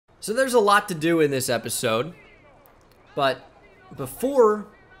So there's a lot to do in this episode, but before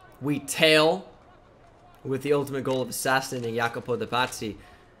we tail with the ultimate goal of assassinating Jacopo the Pazzi,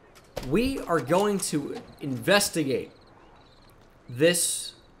 we are going to investigate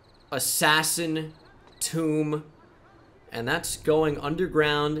this assassin tomb, and that's going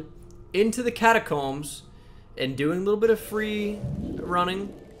underground into the catacombs and doing a little bit of free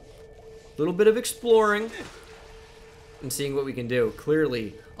running, a little bit of exploring, and seeing what we can do.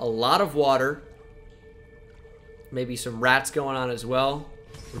 Clearly, a lot of water. Maybe some rats going on as well.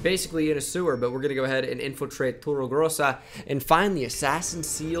 We're basically in a sewer, but we're going to go ahead and infiltrate Torre Grossa and find the assassin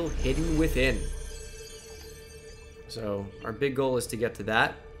seal hidden within. So, our big goal is to get to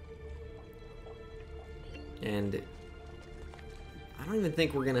that. And I don't even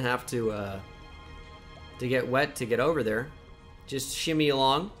think we're going to have to get wet to get over there. Just shimmy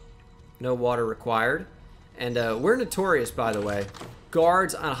along. No water required. And we're notorious, by the way.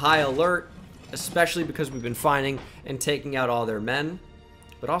 Guards on high alert, especially because we've been finding and taking out all their men.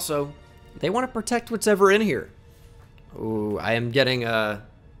 But also, they want to protect what's ever in here. Ooh, I'm getting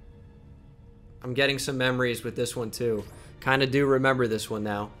some memories with this one too. Kind of do remember this one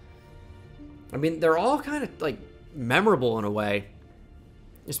now. I mean, they're all kind of like memorable in a way,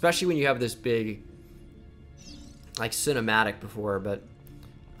 especially when you have this big like cinematic before. But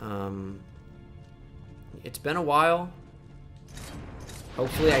it's been a while.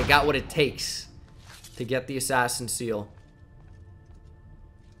 Hopefully I got what it takes to get the assassin seal.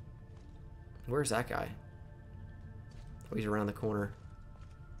 Where's that guy? Oh, he's around the corner.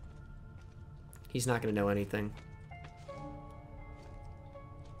 He's not going to know anything. Did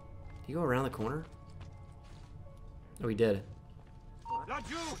he go around the corner? Oh, he did. Not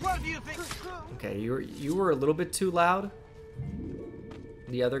you. What do you think? Okay, you were a little bit too loud.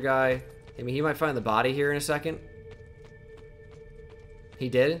 The other guy, I mean, he might find the body here in a second. He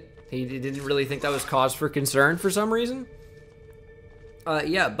did? He didn't really think that was cause for concern for some reason?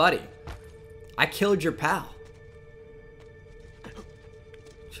 Yeah, buddy. I killed your pal.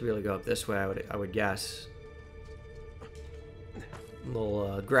 Should be able to go up this way, I would guess. A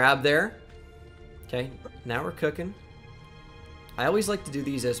little grab there. Okay, now we're cooking. I always like to do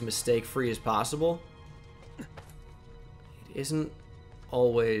these as mistake-free as possible. It isn't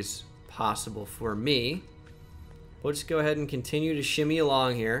always possible for me. We'll just go ahead and continue to shimmy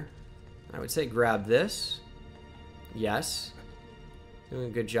along here. I would say grab this. Yes. Doing a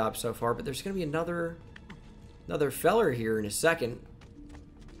good job so far, but there's going to be another feller here in a second.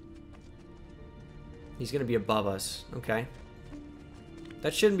 He's going to be above us. Okay.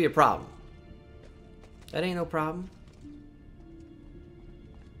 That shouldn't be a problem. That ain't no problem.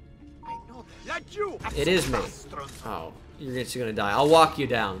 I know that you. It is me. Oh, you're just going to die. I'll walk you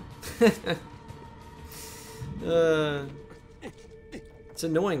down. It's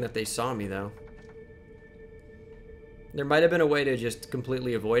annoying that they saw me, though. There might have been a way to just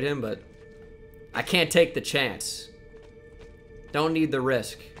completely avoid him, but I can't take the chance. Don't need the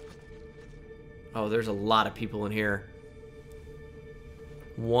risk. Oh, there's a lot of people in here.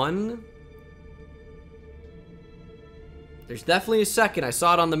 1. There's definitely a second. I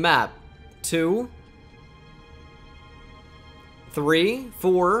saw it on the map. 2. 3,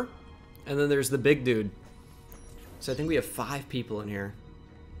 4, and then there's the big dude. So I think we have 5 people in here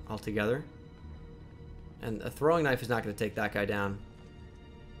altogether. And a throwing knife is not going to take that guy down.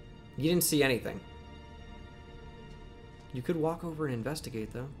 You didn't see anything. You could walk over and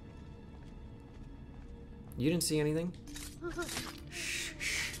investigate, though. You didn't see anything? Shh,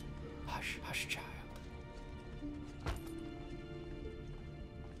 shh. Hush, hush, child.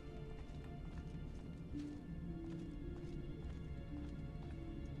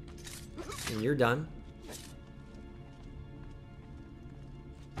 And you're done.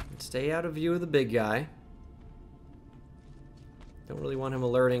 Stay out of view of the big guy. Don't really want him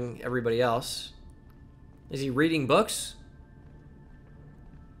alerting everybody else. Is he reading books?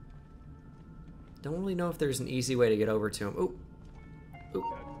 Don't really know if there's an easy way to get over to him. Ooh.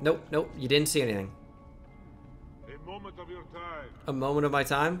 Ooh. Nope, nope. You didn't see anything. A moment of your time. A moment of my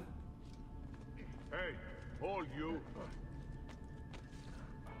time? Hey, hold you.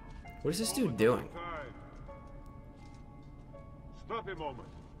 What is this dude doing? Stop a moment.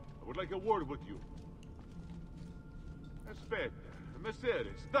 I would like a word with you. Aspetta, Messere,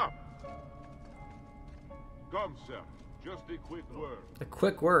 stop. Come, sir. Just a quick word. A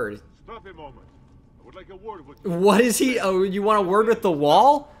quick word? Stop a moment. I would like a word with you. What is he? Oh, you want a word with the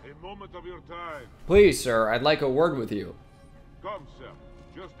wall? A moment of your time. Please, sir. I'd like a word with you. Come, sir.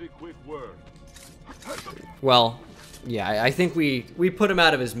 Just a quick word. Well, yeah, I think we put him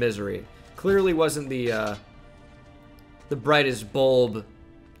out of his misery. Clearly wasn't the brightest bulb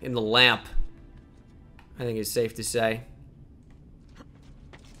in the lamp, I think it's safe to say.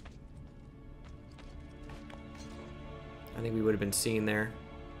 I think we would have been seen there.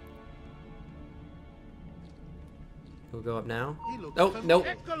 We'll go up now. Oh, nope.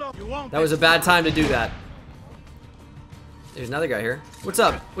 That was a bad time to do that. There's another guy here. What's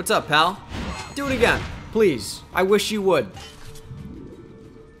up? What's up, pal? Do it again, please. I wish you would.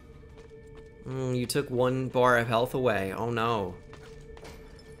 You took 1 bar of health away. Oh, no.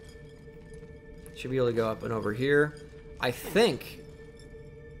 Should be able to go up and over here. I think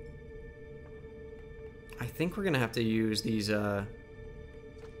we're gonna have to use these, yeah,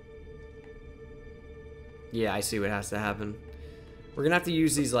 I see what has to happen. We're gonna have to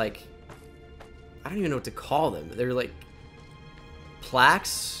use these, like, I don't even know what to call them. They're like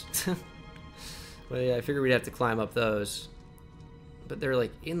plaques. Well, yeah, I figured we'd have to climb up those. But they're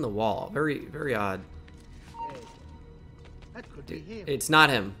like in the wall. Very, very odd. Dude, it's not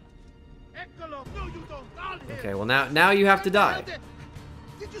him. Okay, well now you have to die.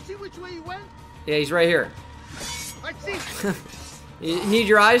 Did you see which way he went? Yeah, he's right here. I see. You need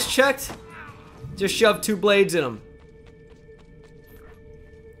your eyes checked? Just shove 2 blades in them.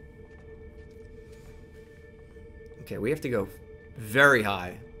 Okay, we have to go very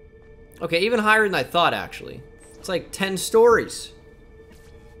high. Okay, even higher than I thought, actually. It's like 10 stories.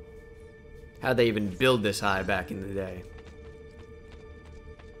 How'd they even build this high back in the day?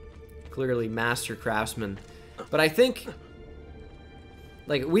 Clearly master craftsmen. But I think,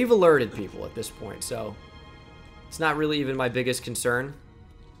 like, we've alerted people at this point, so it's not really even my biggest concern.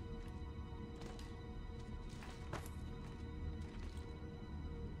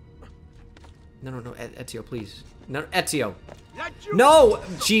 No, Ezio, please. No, Ezio. No!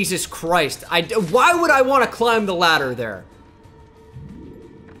 Jesus Christ. Why would I want to climb the ladder there?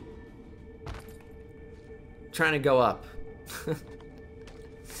 Trying to go up.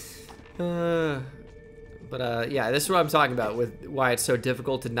 Yeah, this is what I'm talking about with why it's so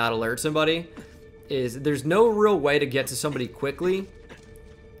difficult to not alert somebody. Is there's no real way to get to somebody quickly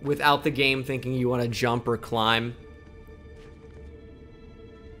without the game thinking you want to jump or climb.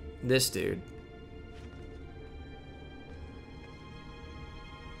 This dude.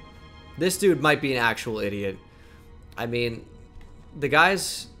 This dude might be an actual idiot. I mean, the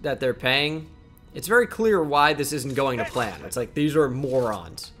guys that they're paying, it's very clear why this isn't going to plan. It's like, these are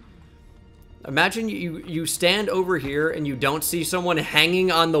morons. Imagine you stand over here and you don't see someone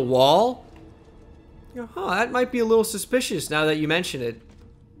hanging on the wall. You know, huh, that might be a little suspicious now that you mention it.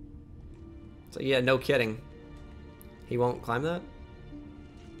 So yeah, no kidding. He won't climb that?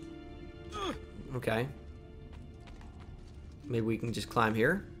 Okay. Maybe we can just climb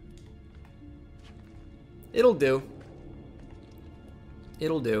here. It'll do.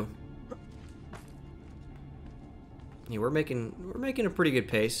 It'll do. Yeah, we're making a pretty good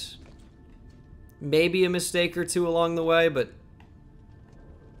pace. Maybe a mistake or two along the way, but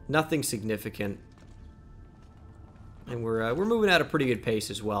nothing significant. And we're moving at a pretty good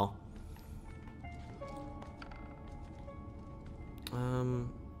pace as well.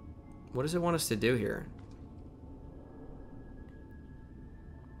 What does it want us to do here?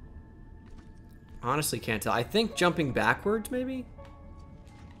 Honestly, can't tell. I think jumping backwards, maybe?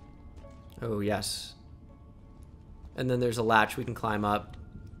 Oh, yes. And then there's a latch we can climb up.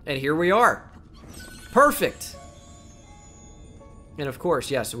 And here we are. Perfect! And of course,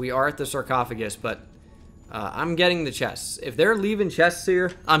 yes, we are at the sarcophagus, but I'm getting the chests. If they're leaving chests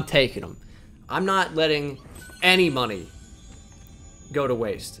here, I'm taking them. I'm not letting any money go to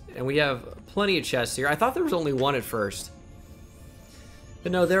waste. And we have plenty of chests here. I thought there was only 1 at first.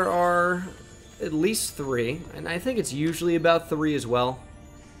 But no, there are at least 3. And I think it's usually about 3 as well.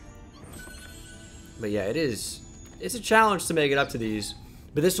 But yeah, it's a challenge to make it up to these.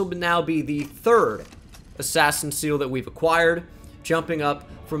 But this will now be the 3rd assassin seal that we've acquired, jumping up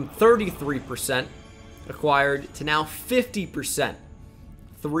from 33% acquired to now 50%.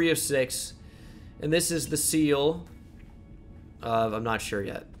 3 of 6. And this is the seal of, I'm not sure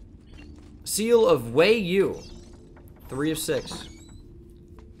yet. Seal of Wei Yu. 3 of 6.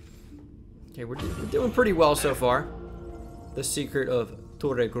 Okay, we're doing pretty well so far. The secret of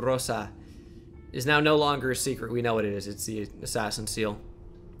Torre Grossa is now no longer a secret. We know what it is. It's the assassin seal.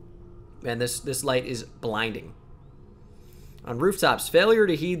 Man, this light is blinding. On rooftops, failure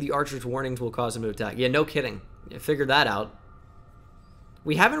to heed the archer's warnings will cause them to attack. Yeah, no kidding. Yeah, figured that out.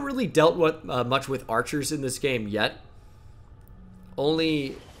 We haven't really dealt much with archers in this game yet.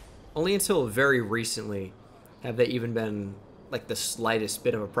 Only until very recently have they even been like the slightest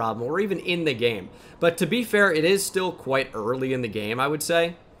bit of a problem, or even in the game. But to be fair, it is still quite early in the game, I would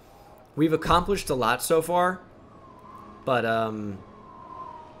say. We've accomplished a lot so far, but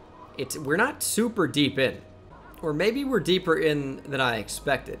we're not super deep in. Or maybe we're deeper in than I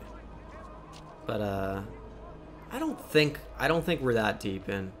expected. But I don't think we're that deep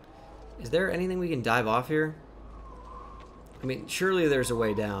in. Is there anything we can dive off here? I mean, surely there's a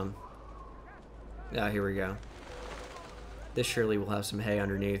way down. Ah, here we go. This surely will have some hay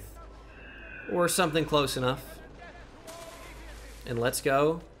underneath. Or something close enough. And let's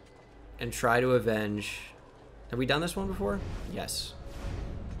go and try to avenge. Have we done this one before? Yes.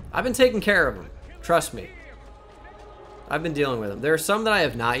 I've been taking care of them. Trust me. I've been dealing with them. There are some that I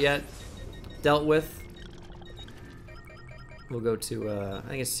have not yet dealt with. We'll go to, I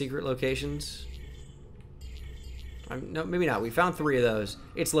think it's secret locations. No, maybe not. We found 3 of those.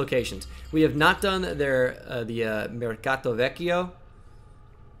 It's locations. We have not done the Mercato Vecchio,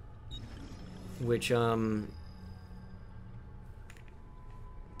 which, I don't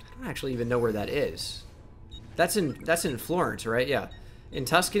actually even know where that is. That's in Florence, right? Yeah. In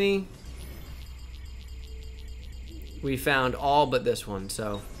Tuscany, we found all but this one,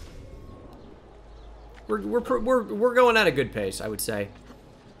 so we're going at a good pace, I would say.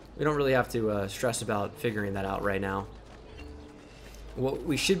 We don't really have to stress about figuring that out right now. What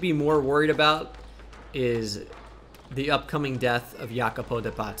we should be more worried about is the upcoming death of Jacopo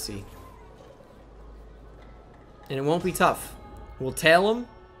de Pazzi. And it won't be tough. We'll tail him,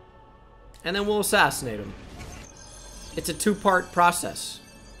 and then we'll assassinate him. It's a 2-part process.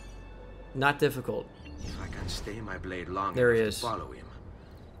 Not difficult. If I can stay my blade long there he enough is. to follow him,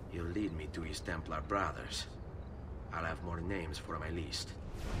 he'll lead me to his Templar brothers. I'll have more names for my list.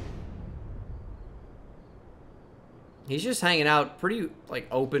 He's just hanging out pretty, like,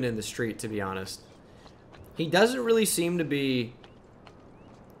 open in the street, to be honest. He doesn't really seem to be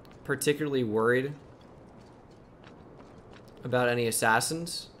particularly worried about any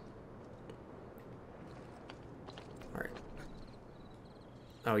assassins. Alright.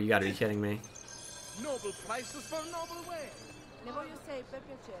 Oh, you gotta be kidding me. Noble prices for noble way. Ne voglio 6 per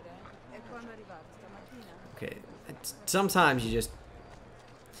piacere. E quando è arrivato stamattina? Okay. Sometimes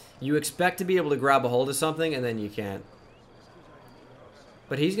you expect to be able to grab a hold of something, and then you can't.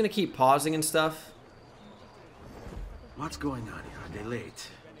 But he's gonna keep pausing and stuff. What's going on here? Are they late?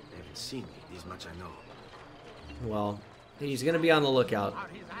 They haven't seen me. This much I know. Well, he's gonna be on the lookout.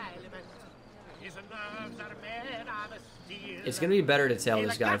 It's gonna be better to tail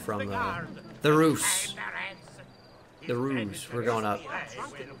this guy from the ruse. The ruse. We're going up.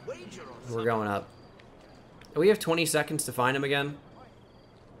 We're going up. We have 20 seconds to find him again.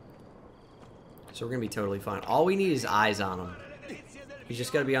 So we're gonna be totally fine. All we need is eyes on him. He's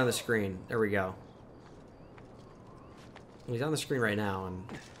just gotta be on the screen. There we go. He's on the screen right now and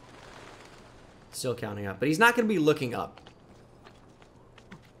still counting up. But he's not gonna be looking up.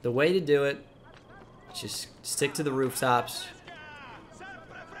 The way to do it, just stick to the rooftops.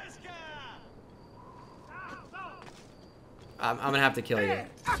 I'm gonna have to kill you.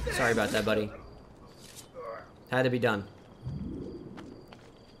 Sorry about that, buddy. Had to be done.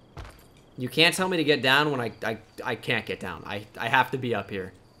 You can't tell me to get down when I can't get down. I have to be up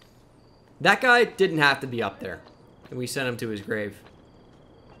here. That guy didn't have to be up there. And we sent him to his grave.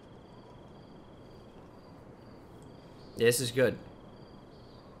 This is good.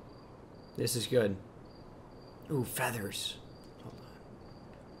 This is good. Ooh, feathers. Hold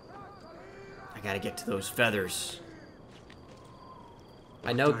on. I gotta get to those feathers.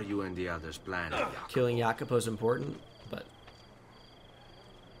 I know What are you and the others planning? killing Jacopo's important, but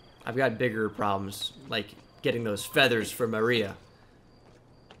I've got bigger problems, like getting those feathers for Maria.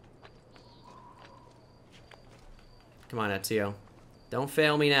 Come on, Ezio. Don't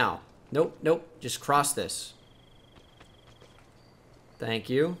fail me now. Nope, nope. Just cross this. Thank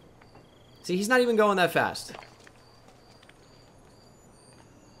you. See, he's not even going that fast.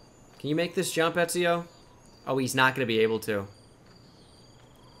 Can you make this jump, Ezio? Oh, he's not going to be able to.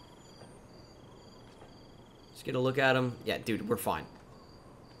 Just get a look at him. Yeah, dude, we're fine.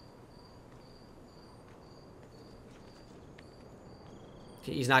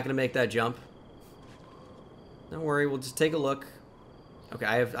 Okay, he's not going to make that jump. Don't worry, we'll just take a look. Okay,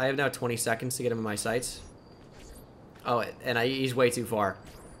 I have now 20 seconds to get him in my sights. Oh, and he's way too far.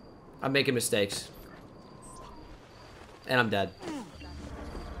 I'm making mistakes. And I'm dead.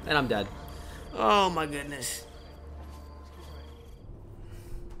 And I'm dead. Oh my goodness.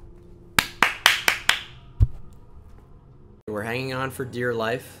 We're hanging on for dear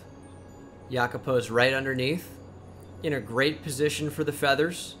life. Jacopo's right underneath. In a great position for the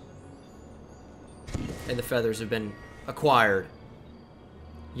feathers. And the feathers have been acquired.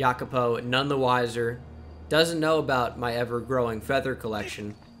 Jacopo, none the wiser, doesn't know about my ever-growing feather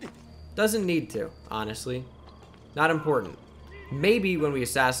collection. Doesn't need to, honestly. Not important. Maybe when we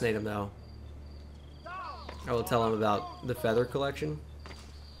assassinate him, though, I will tell him about the feather collection.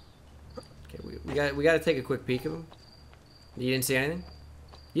 Okay, we got to take a quick peek of him. You didn't see anything?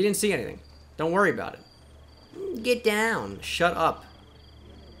 You didn't see anything. Don't worry about it. Get down. Shut up.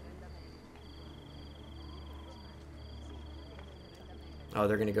 Oh,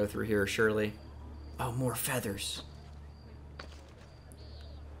 they're going to go through here, surely. Oh, more feathers.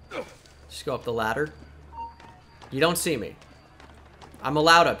 Just go up the ladder. You don't see me. I'm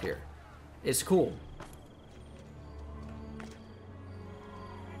allowed up here. It's cool.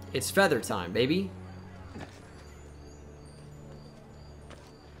 It's feather time, baby. I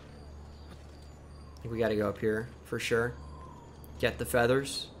think we gotta go up here for sure. Get the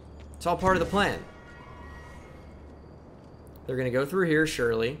feathers. It's all part of the plan. They're gonna go through here,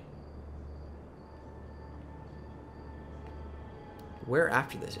 surely. Where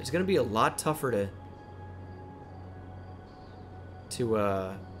after this? It's gonna be a lot tougher to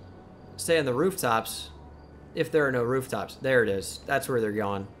stay on the rooftops if there are no rooftops. There it is. That's where they're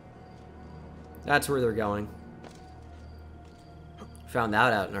going. That's where they're going. Found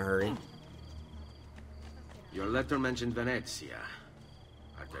that out in a hurry. Your letter mentioned Venezia.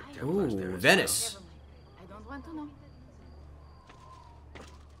 Are there Templars there Ooh, as Venice. I don't want to know.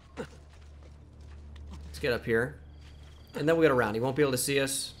 Let's get up here. And then we'll get around. He won't be able to see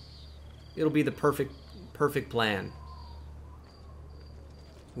us. It'll be the perfect plan.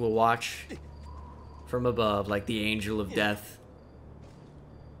 We'll watch from above like the angel of death.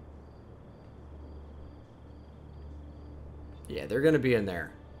 Yeah, they're going to be in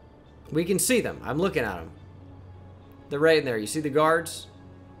there. We can see them. I'm looking at them. They're right in there. You see the guards?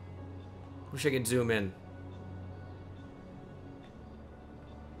 Wish I could zoom in.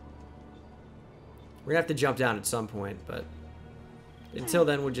 We're going to have to jump down at some point, but until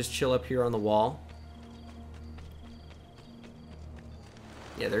then, we'll just chill up here on the wall.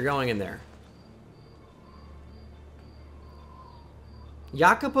 Yeah, they're going in there.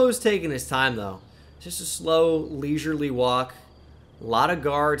 Jacopo's taking his time, though. Just a slow, leisurely walk. A lot of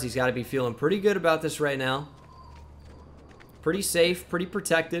guards. He's got to be feeling pretty good about this right now. Pretty safe, pretty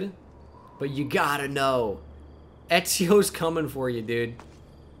protected. But you gotta know, Ezio's coming for you, dude.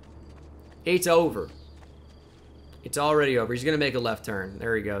 It's over. It's already over. He's going to make a left turn.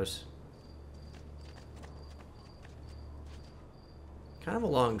 There he goes. Kind of a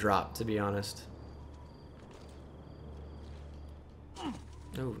long drop, to be honest.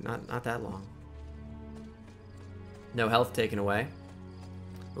 Oh, not that long. No health taken away.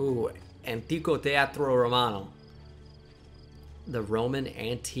 Ooh, Antico Teatro Romano. The Roman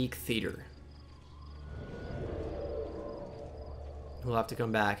Antique Theater. We'll have to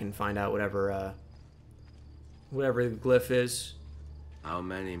come back and find out whatever the glyph is. How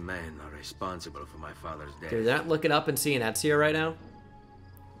many men are responsible for my father's death? Dude, they're not looking up and seeing Ezio right now.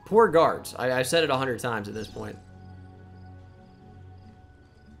 Poor guards. I've said it 100 times at this point.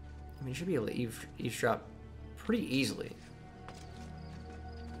 I mean, you should be able to eavesdrop pretty easily.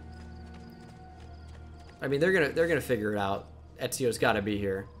 I mean, they're gonna figure it out. Ezio's got to be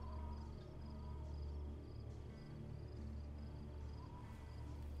here.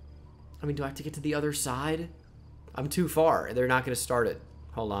 I mean, do I have to get to the other side? I'm too far. They're not going to start it.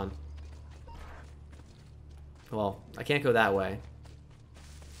 Hold on. Well, I can't go that way.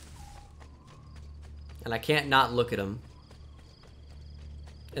 And I can't not look at them.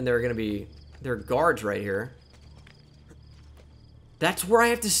 And there are guards right here. That's where I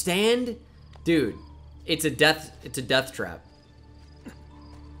have to stand? Dude, it's a death trap.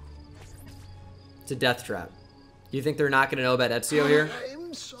 It's a death trap. You think they're not going to know about Ezio here?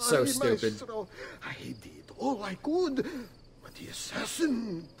 I'm sorry, So stupid. Maestro. I did all I could, but the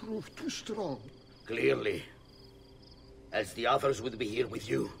assassin proved too strong. Clearly. Else the others would be here with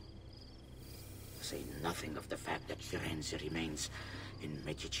you. Say nothing of the fact that Firenze remains in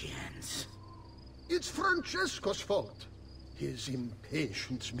Medici hands. It's Francesco's fault. His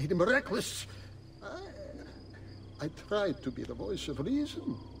impatience made him reckless. I tried to be the voice of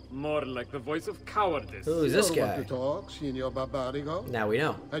reason. More like the voice of cowardice. Who is this You want guy? to talk, Signor Barbarigo? Now we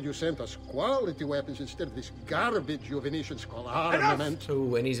know. And you sent us quality weapons instead of this garbage your Venetians call armament.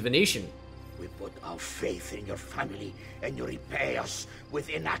 Ooh, and he's Venetian. We put our faith in your family, and you repay us with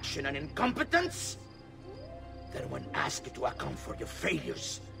inaction and incompetence? Then when asked to account for your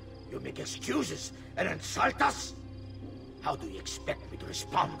failures, you make excuses and insult us? How do you expect me to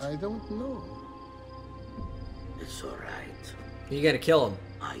respond? I don't know. It's all right. You gotta kill him.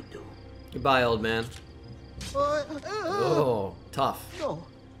 I do. Goodbye, old man. Oh, tough. No.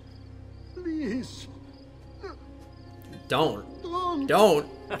 Please. Don't. Don't. Don't.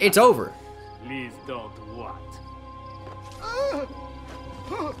 It's over. Please don't what?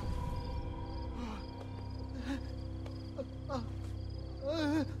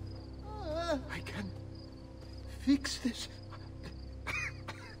 I can fix this.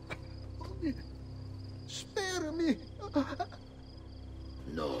 Only spare me.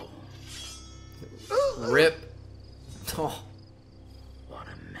 No. Rip. Oh. What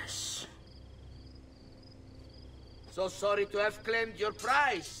a mess. So sorry to have claimed your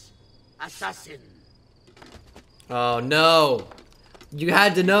prize, assassin. Oh no. You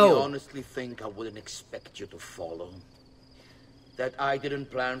had to You know. honestly think I wouldn't expect you to follow? That I didn't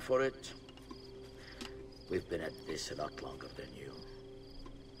plan for it? We've been at this a lot longer than you.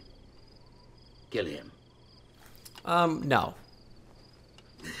 Kill him. No.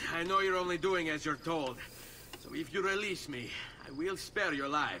 I know you're only doing as you're told. So if you release me, I will spare your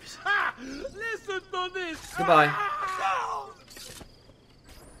lives. Ha! Listen to this! Goodbye.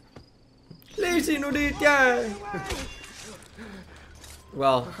 Listen to this guy.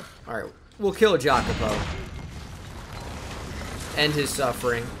 Well, alright. We'll kill Jacopo. End his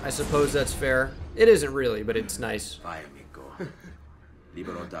suffering. I suppose that's fair. It isn't really, but it's nice. Vai, amico.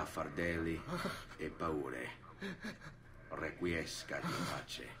 Libero da fardelli e paure. Requiescat in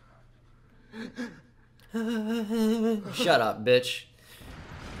pace. Shut up, bitch.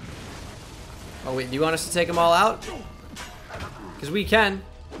 Oh, wait, do you want us to take them all out? Because we can.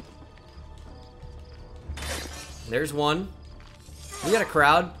 There's one. We got a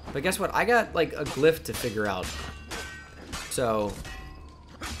crowd. But guess what? I got, like, a glyph to figure out. So,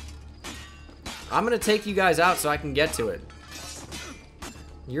 I'm going to take you guys out so I can get to it.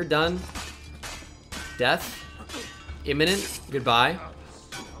 You're done. Death. Imminent. Goodbye.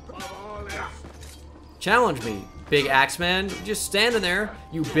 Challenge me, big axe man. You're just standing there,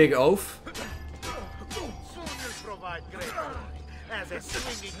 you big oaf.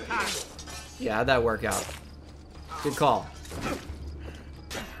 Yeah, how'd that work out? Good call.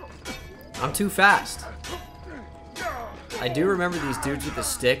 I'm too fast. I do remember these dudes with the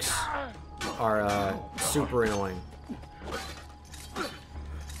sticks are super annoying.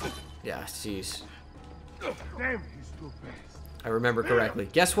 Yeah, jeez. I remember correctly.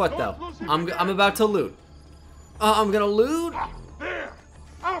 Guess what, though? I'm about to loot. I'm gonna loot? There!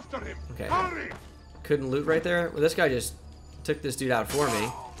 After him! Okay. Hurry! Couldn't loot right there? Well, this guy just took this dude out for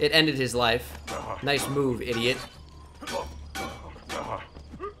me. It ended his life. Nice move, idiot. I'm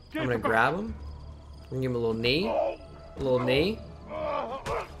gonna grab him. I'm gonna give him a little knee. A little knee.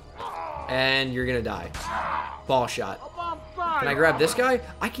 And you're gonna die. Ball shot. Can I grab this guy?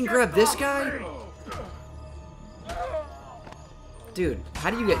 I can grab this guy? Dude, how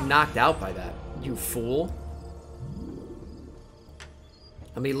do you get knocked out by that? You fool.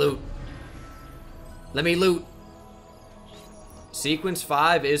 Let me loot. Let me loot. Sequence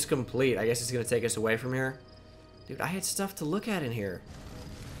 5 is complete. I guess it's going to take us away from here. Dude, I had stuff to look at in here.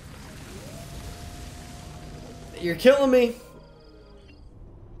 You're killing me.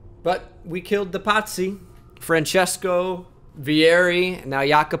 But we killed the Pazzi. Francesco, Vieri, and now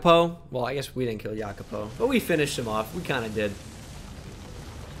Jacopo. Well, I guess we didn't kill Jacopo. But we finished him off. We kind of did.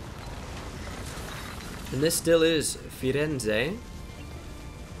 And this still is Firenze.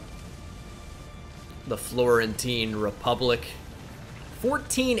 The Florentine Republic.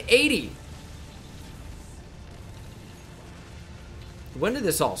 1480. When did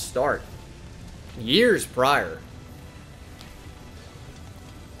this all start? Years prior.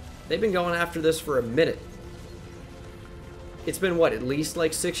 They've been going after this for a minute. It's been, what, at least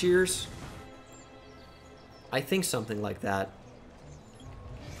like 6 years? I think something like that.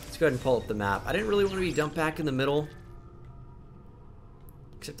 Let's go ahead and pull up the map. I didn't really want to be dumped back in the middle.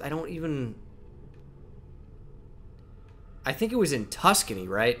 Except I don't even... I think it was in Tuscany,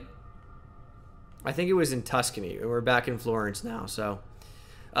 right? I think it was in Tuscany. And we're back in Florence now, so...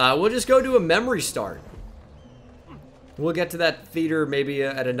 we'll just go do a memory start. We'll get to that theater maybe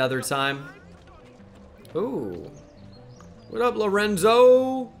at another time. Ooh. What up,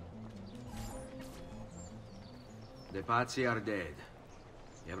 Lorenzo? The Pazzi are dead.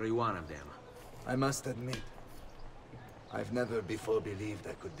 Every one of them. I must admit, I've never before believed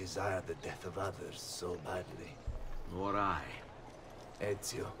I could desire the death of others so badly. Nor I.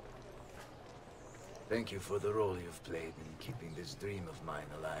 Ezio, thank you for the role you've played in keeping this dream of mine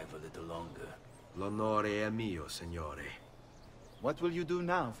alive a little longer. L'onore è mio, signore. What will you do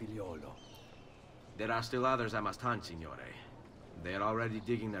now, figliolo? There are still others I must hunt, signore. They are already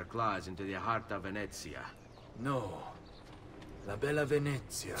digging their claws into the heart of Venezia. No. La bella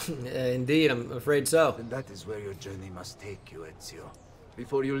Venezia. Indeed, I'm afraid so. And that is where your journey must take you, Ezio.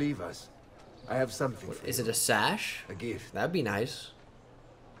 Before you leave us, I have something for you. Is it a sash? A gift. That'd be nice.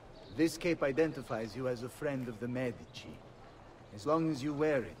 This cape identifies you as a friend of the Medici. As long as you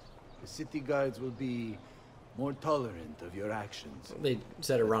wear it, the city guards will be more tolerant of your actions. They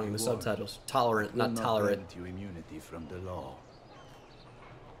said it wrong in the subtitles. Tolerant, not tolerant. Grant you immunity from the law.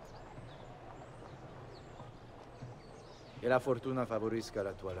 Che la fortuna favorisca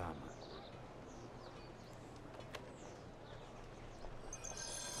la tua lama.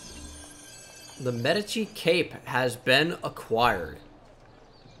 The Medici cape has been acquired.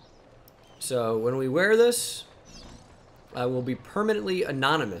 So when we wear this, I will be permanently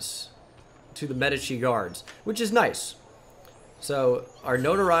anonymous to the Medici guards, which is nice. So our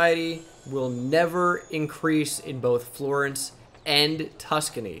notoriety will never increase in both Florence and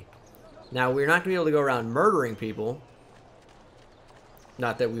Tuscany. Now, we're not going to be able to go around murdering people.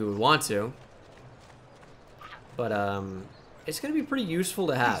 Not that we would want to. But it's going to be pretty useful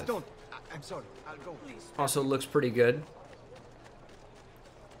to have. Please don't. I'm sorry. I'll go. Please. Also looks pretty good.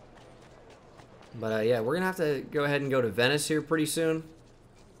 But yeah, we're going to have to go ahead and go to Venice here pretty soon.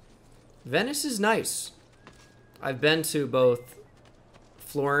 Venice is nice. I've been to both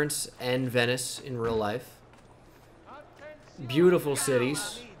Florence and Venice in real life. Beautiful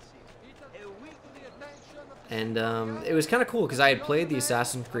cities. And it was kind of cool because I had played the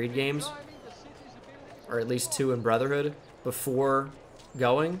Assassin's Creed games, or at least 2 in Brotherhood, before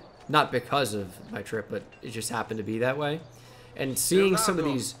going. Not because of my trip, but it just happened to be that way. And seeing some of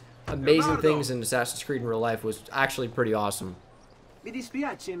these amazing things in Assassin's Creed in real life was actually pretty awesome. Mi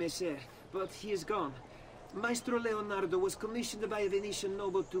dispiace, messer, but he is gone. Maestro Leonardo was commissioned by a Venetian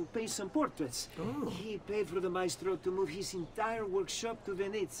noble to paint some portraits. Oh. He paid for the maestro to move his entire workshop to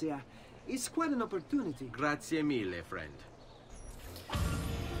Venezia. It's quite an opportunity. Grazie mille, friend.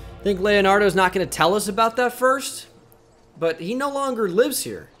 Think Leonardo's not going to tell us about that first? But he no longer lives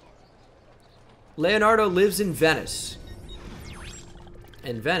here. Leonardo lives in Venice.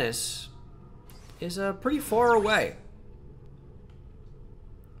 And Venice is pretty far away.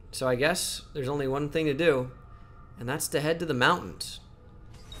 So I guess there's only one thing to do, and that's to head to the mountains.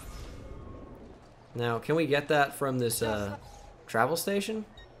 Now, can we get that from this travel station?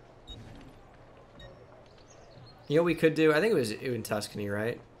 You know what we could do? I think it was in Tuscany,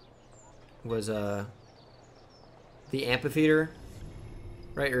 right? Was the amphitheater,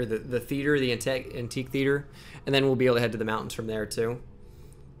 right? Or the theater, the antique theater. And then we'll be able to head to the mountains from there too.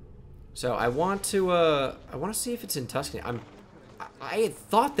 So I want to see if it's in Tuscany. I had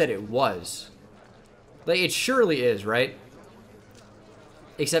thought that it was. Like, it surely is, right?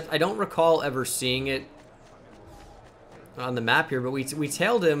 Except I don't recall ever seeing it on the map here, but we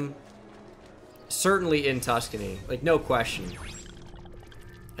tailed him certainly in Tuscany. Like, no question.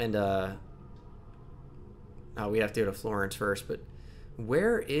 And, oh, we have to go to Florence first, but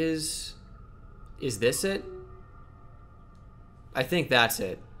where is this it? I think that's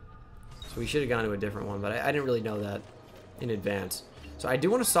it. So we should have gone to a different one, but I didn't really know that in advance. So I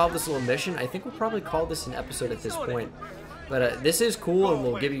do want to solve this little mission. I think we'll probably call this an episode at this point. But this is cool, and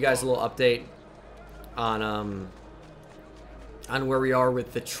we'll give you guys a little update on where we are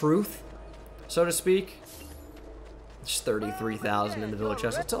with the truth, so to speak. It's 33,000 in the village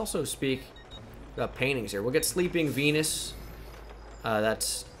chest. Let's also speak about paintings here. We'll get Sleeping Venus.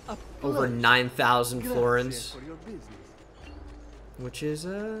 That's over 9,000 florins, which is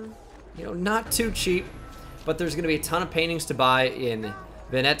you know, not too cheap. But there's going to be a ton of paintings to buy in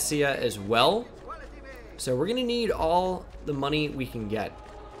Venezia as well. So we're going to need all the money we can get.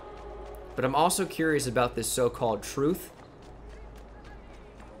 But I'm also curious about this so-called truth.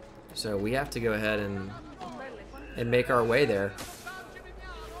 So we have to go ahead and make our way there.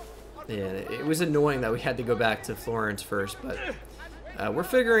 Yeah, it was annoying that we had to go back to Florence first, but we're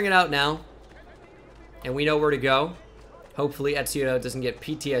figuring it out now. And we know where to go. Hopefully Ezio doesn't get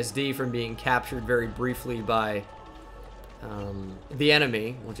PTSD from being captured very briefly by the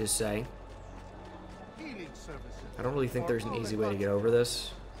enemy, we'll just say. I don't really think there's an easy way to get over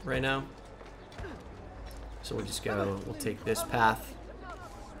this right now. So we'll just go, we'll take this path.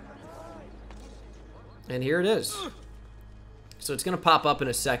 And here it is. So it's going to pop up in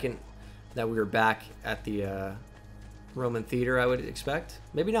a second that we were back at the Roman theater, I would expect.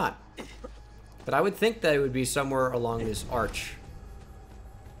 Maybe not. But I would think that it would be somewhere along this arch.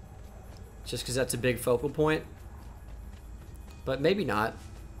 Just because that's a big focal point. But maybe not.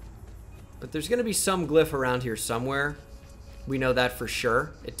 But there's going to be some glyph around here somewhere. We know that for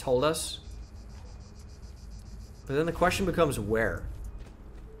sure. It told us. But then the question becomes where?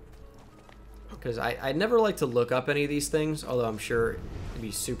 Because I'd never like to look up any of these things. Although I'm sure it'd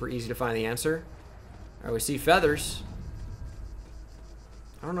be super easy to find the answer. Alright, we see feathers.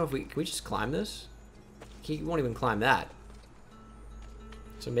 I don't know if can we just climb this? He won't even climb that.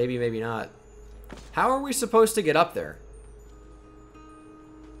 So maybe, maybe not. How are we supposed to get up there?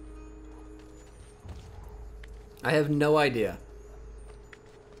 I have no idea.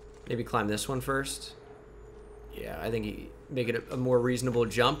 Maybe climb this one first. Yeah, I think you make it a more reasonable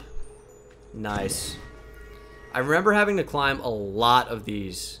jump. Nice. I remember having to climb a lot of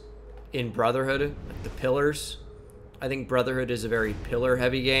these in Brotherhood, like the pillars. I think Brotherhood is a very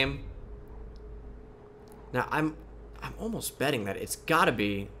pillar-heavy game. Now, I'm almost betting that it's gotta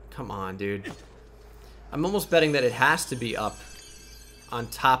be... Come on, dude. I'm almost betting that it has to be up on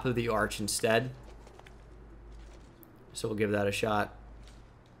top of the arch instead. So we'll give that a shot.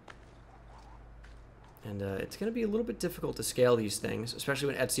 And it's going to be a little bit difficult to scale these things,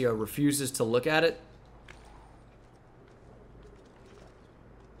 especially when Ezio refuses to look at it.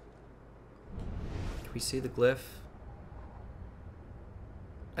 Can we see the glyph?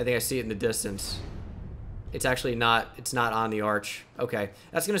 I think I see it in the distance. It's actually not, it's not on the arch. Okay,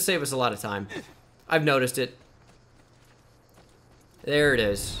 that's going to save us a lot of time. I've noticed it. There it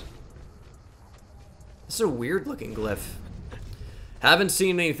is. This is a weird looking glyph. Haven't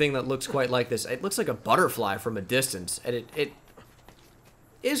seen anything that looks quite like this. It looks like a butterfly from a distance, and it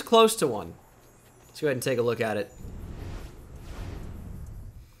is close to one. Let's go ahead and take a look at it.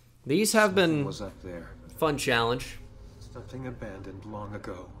 These have been was up there. Fun challenge. Something abandoned long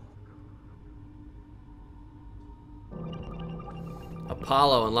ago.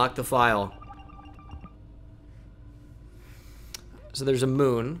 Apollo, unlock the file. So there's a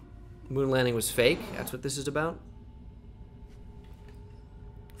moon. Moon landing was fake. That's what this is about.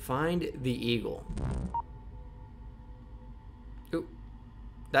 Find the eagle. Ooh.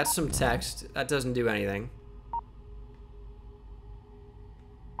 That's some text. That doesn't do anything.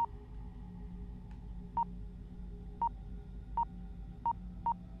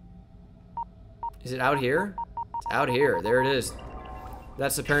 Is it out here? It's out here. There it is.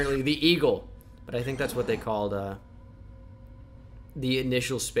 That's apparently the eagle. But I think that's what they called the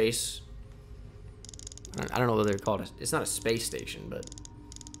initial space. I don't know what they're called. It's not a space station, but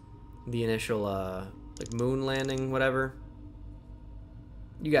the initial like moon landing, whatever.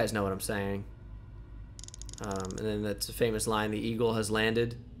 You guys know what I'm saying. And then that's a famous line, the eagle has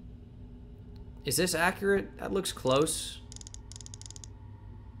landed. Is this accurate? That looks close.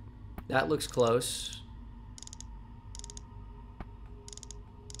 That looks close.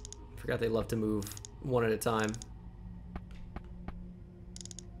 Forgot they love to move one at a time.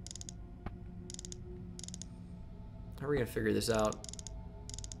 How are we gonna figure this out?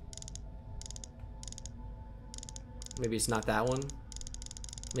 Maybe it's not that one.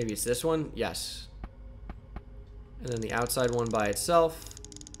 Maybe it's this one. Yes. And then the outside one by itself.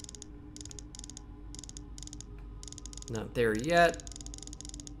 Not there yet.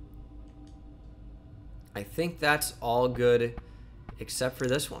 I think that's all good except for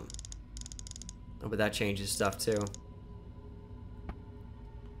this one. Oh, but that changes stuff too.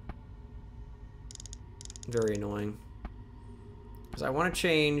 Very annoying. Because I want to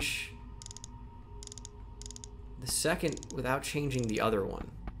change the second without changing the other one.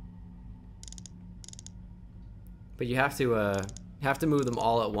 But you have to move them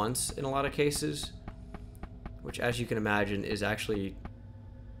all at once in a lot of cases, which, as you can imagine, is actually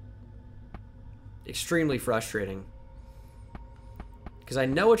extremely frustrating. Because I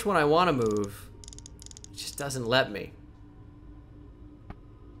know which one I want to move, it just doesn't let me.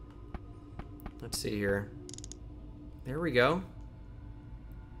 Let's see here. There we go.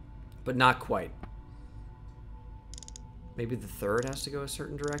 But not quite. Maybe the third has to go a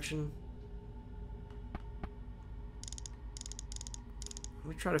certain direction. Let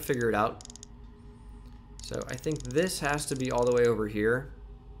me try to figure it out. So I think this has to be all the way over here.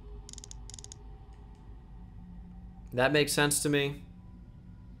 That makes sense to me.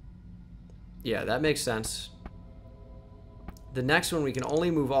 Yeah, that makes sense. The next one, we can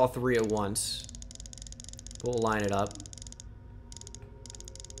only move all three at once. We'll line it up.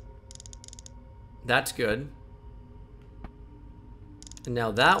 That's good. And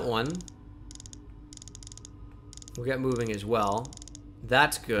now that one will get moving as well.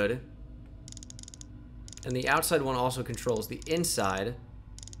 That's good. And the outside one also controls the inside.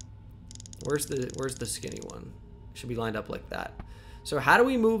 Where's the skinny one? Should be lined up like that. So how do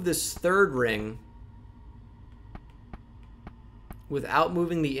we move this third ring without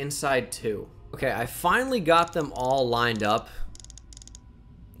moving the inside too? Okay, I finally got them all lined up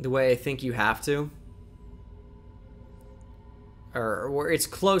the way I think you have to. Or it's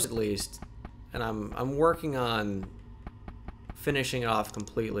close at least. And I'm working on finishing it off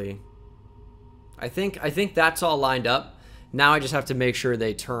completely. I think that's all lined up. Now I just have to make sure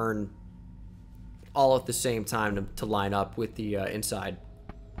they turn all at the same time to line up with the inside.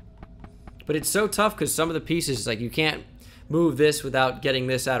 But it's so tough because some of the pieces, like, you can't move this without getting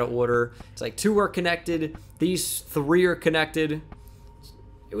this out of order. It's like 2 are connected. These 3 are connected.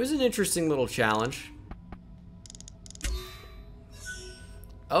 It was an interesting little challenge.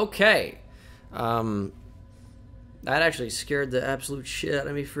 Okay. That actually scared the absolute shit out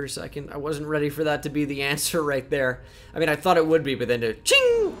of me for a second. I wasn't ready for that to be the answer right there. I mean, I thought it would be, but then the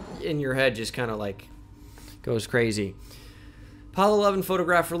ching in your head just kind of like goes crazy. Apollo 11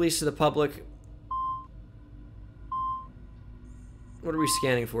 photograph released to the public. What are we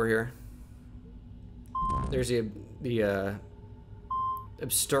scanning for here? There's the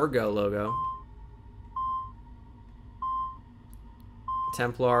Abstergo logo.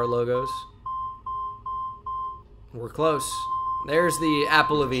 Templar logos. We're close. There's the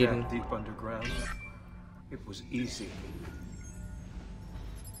Apple of Eden. Deep underground. It was easy.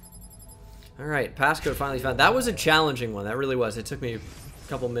 All right, passcode finally found. That was a challenging one. That really was. It took me a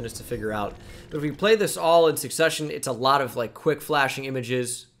couple minutes to figure out. But if we play this all in succession, it's a lot of like quick flashing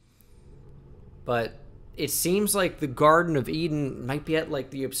images. But it seems like the Garden of Eden might be at like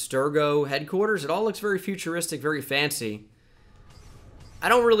the Abstergo headquarters. It all looks very futuristic, very fancy. I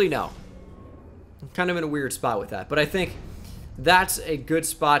don't really know. I'm kind of in a weird spot with that. But I think that's a good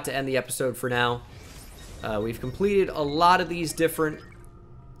spot to end the episode for now. We've completed a lot of these different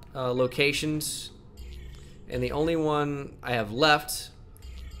locations. And the only one I have left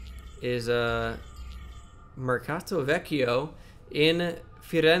is Mercato Vecchio in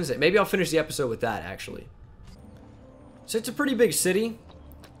Firenze. Maybe I'll finish the episode with that, actually. So it's a pretty big city.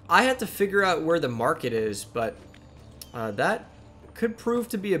 I had to figure out where the market is, but that could prove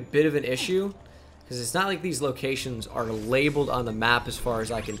to be a bit of an issue. Because it's not like these locations are labeled on the map as far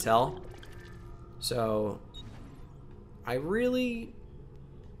as I can tell. So, I really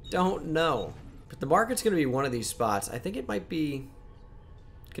don't know. But the market's going to be one of these spots. I think it might be...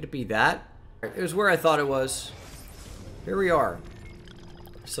 Could it be that? It was where I thought it was. Here we are.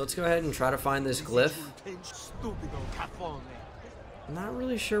 So let's go ahead and try to find this glyph. I'm not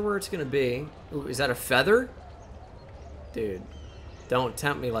really sure where it's going to be. Ooh, is that a feather? Dude, don't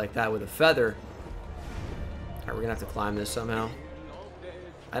tempt me like that with a feather. Alright, we're going to have to climb this somehow.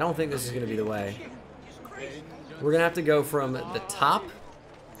 I don't think this is going to be the way. We're going to have to go from the top.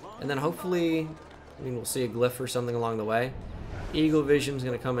 And then hopefully, I mean, we'll see a glyph or something along the way. Eagle Vision's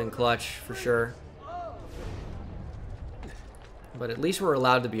going to come in clutch for sure. But at least we're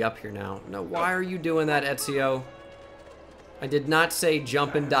allowed to be up here now. No, why are you doing that, Ezio? I did not say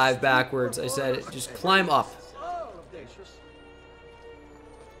jump and dive backwards. I said just climb up.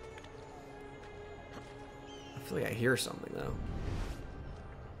 I feel like I hear something, though.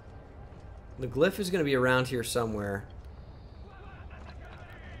 The glyph is going to be around here somewhere.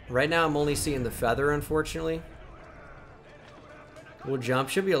 Right now, I'm only seeing the feather, unfortunately. We'll jump.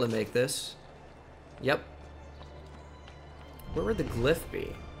 Should be able to make this. Yep. Where would the glyph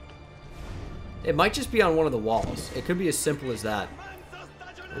be? It might just be on one of the walls. It could be as simple as that.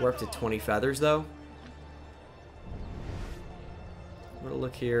 We're up to 20 feathers, though. I'm going to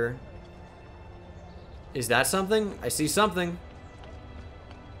look here. Is that something? I see something.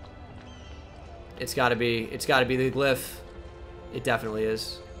 It's got to be the glyph. It definitely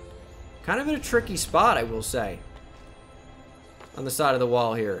is. Kind of in a tricky spot, I will say. On the side of the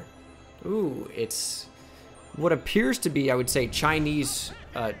wall here. Ooh, it's what appears to be, I would say, Chinese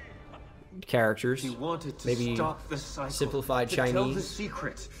characters. He wanted to maybe stop the cycle, simplified to Chinese. tell the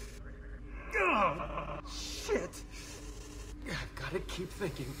secret. Shit. I've got to keep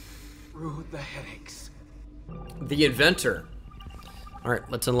thinking through the headaches. The inventor. All right,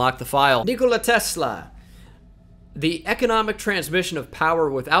 let's unlock the file. Nikola Tesla. The economic transmission of power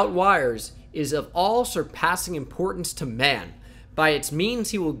without wires is of all surpassing importance to man. By its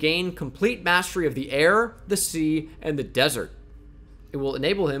means, he will gain complete mastery of the air, the sea, and the desert. It will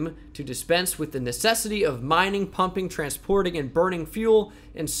enable him to dispense with the necessity of mining, pumping, transporting, and burning fuel,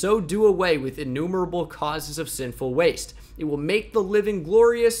 and so do away with innumerable causes of sinful waste. It will make the living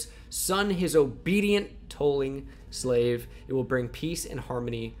glorious, son his obedient, tolling slave. It will bring peace and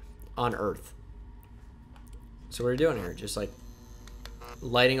harmony on earth. So what are we doing here? Just like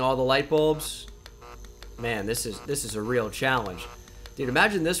lighting all the light bulbs? Man, this is a real challenge. Dude,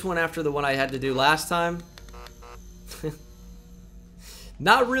 imagine this one after the one I had to do last time.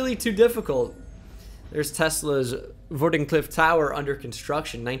 Not really too difficult. There's Tesla's Vordencliff Tower under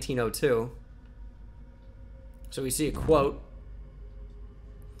construction, 1902. So we see a quote.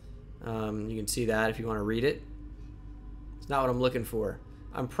 You can see that if you want to read it. It's not what I'm looking for.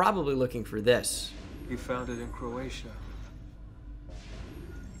 I'm probably looking for this. He found it in Croatia.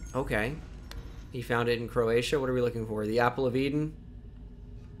 Okay. He found it in Croatia. What are we looking for? The Apple of Eden?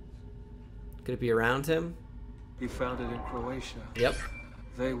 Could it be around him? He found it in Croatia. Yep.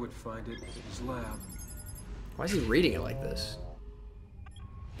 They would find it in his lab. Why is he reading it like this?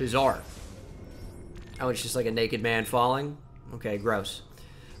 Bizarre. Oh, it's just like a naked man falling? Okay, gross.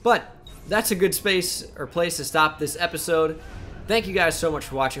 But that's a good space or place to stop this episode. Thank you guys so much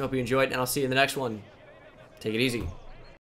for watching. Hope you enjoyed, and I'll see you in the next one. Take it easy.